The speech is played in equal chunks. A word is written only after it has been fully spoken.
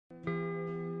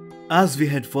As we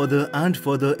head further and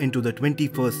further into the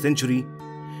 21st century,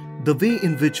 the way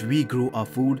in which we grow our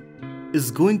food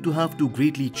is going to have to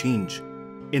greatly change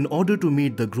in order to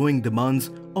meet the growing demands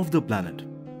of the planet.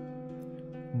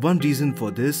 One reason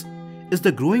for this is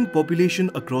the growing population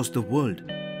across the world.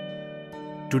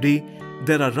 Today,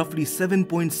 there are roughly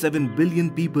 7.7 billion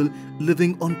people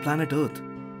living on planet Earth.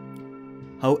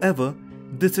 However,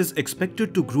 this is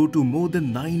expected to grow to more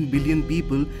than 9 billion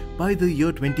people by the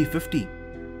year 2050.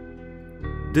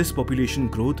 This population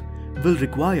growth will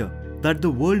require that the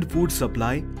world food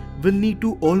supply will need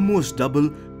to almost double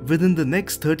within the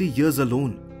next 30 years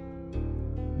alone.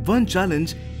 One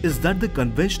challenge is that the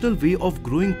conventional way of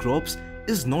growing crops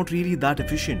is not really that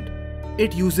efficient.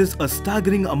 It uses a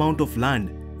staggering amount of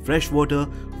land, fresh water,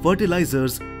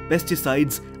 fertilizers,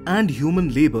 pesticides, and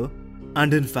human labor,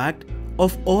 and in fact,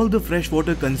 of all the fresh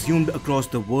water consumed across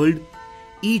the world,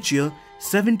 each year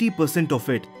 70% of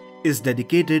it is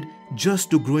dedicated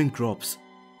just to growing crops.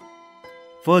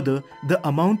 Further, the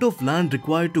amount of land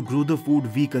required to grow the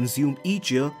food we consume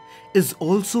each year is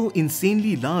also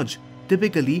insanely large,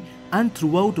 typically and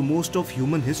throughout most of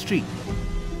human history.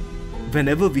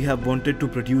 Whenever we have wanted to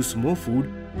produce more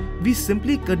food, we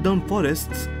simply cut down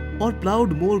forests or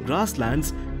plowed more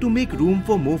grasslands to make room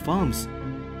for more farms.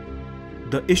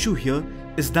 The issue here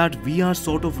is that we are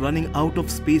sort of running out of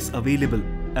space available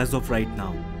as of right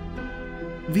now.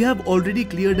 We have already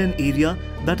cleared an area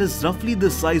that is roughly the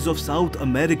size of South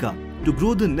America to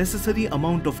grow the necessary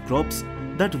amount of crops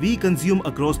that we consume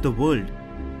across the world.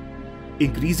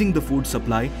 Increasing the food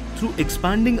supply through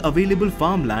expanding available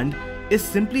farmland is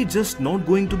simply just not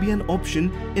going to be an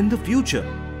option in the future.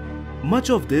 Much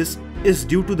of this is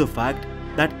due to the fact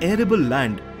that arable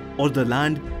land, or the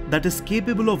land that is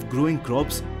capable of growing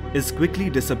crops, is quickly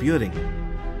disappearing.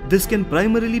 This can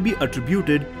primarily be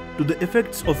attributed to the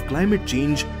effects of climate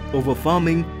change, over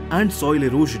farming, and soil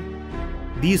erosion.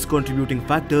 These contributing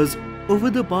factors over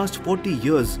the past 40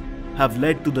 years have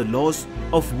led to the loss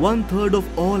of 1/3 of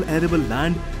all arable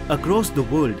land across the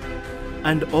world,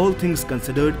 and all things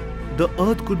considered, the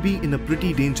earth could be in a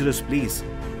pretty dangerous place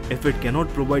if it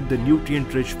cannot provide the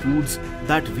nutrient-rich foods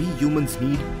that we humans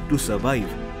need to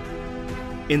survive.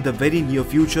 In the very near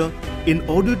future, in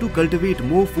order to cultivate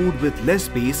more food with less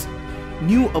space,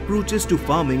 new approaches to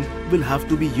farming will have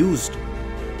to be used.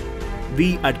 We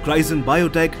at Kryzen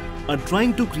Biotech are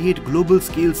trying to create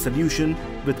global-scale solution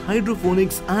with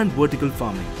hydroponics and vertical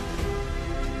farming.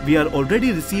 We are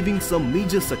already receiving some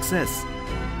major success.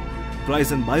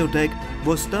 Kryzen Biotech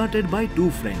was started by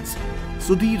two friends,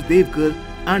 Sudhir Devkar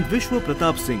and Vishwa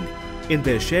Pratap Singh, in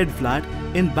their shared flat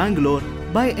in Bangalore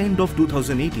by end of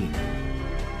 2018.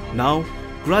 Now,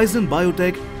 Kryzen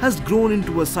Biotech has grown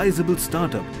into a sizable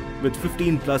startup with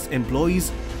 15+ employees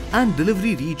and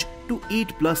delivery reach to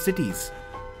 8+ cities.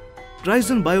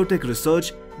 Kryzen Biotech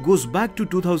research goes back to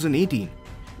 2018,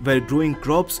 where growing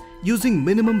crops using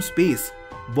minimum space,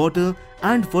 water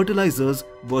and fertilizers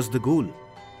was the goal.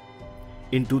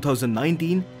 In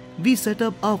 2019, we set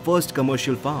up our first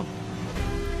commercial farm.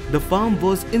 The farm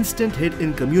was instant hit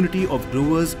in community of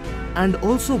growers and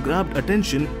also grabbed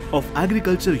attention of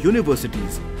agriculture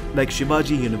universities like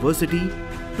Shivaji University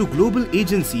to global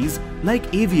agencies like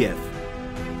AVF.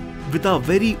 With our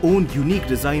very own unique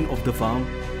design of the farm,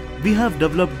 we have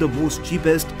developed the most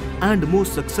cheapest and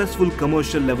most successful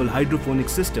commercial level hydroponic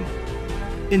system.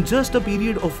 In just a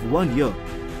period of 1 year,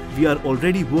 we are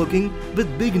already working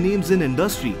with big names in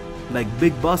industry like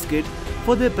Big Basket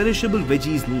for their perishable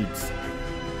veggies needs.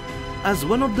 As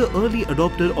one of the early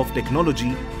adopters of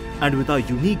technology and with our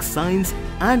unique science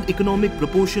and economic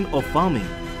proportion of farming,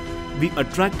 we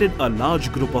attracted a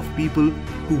large group of people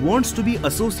who wants to be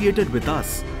associated with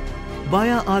us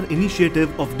via our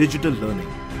initiative of digital learning.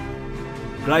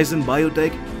 Kryzen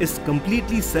Biotech is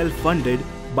completely self-funded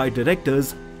by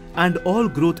directors, and all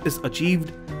growth is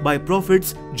achieved by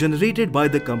profits generated by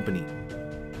the company.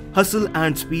 Hustle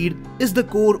and speed is the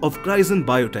core of Kryzen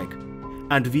Biotech,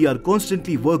 and we are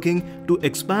constantly working to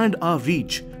expand our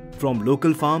reach from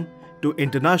local farm to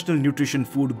international nutrition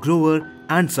food grower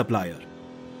and supplier.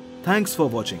 Thanks for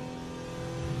watching.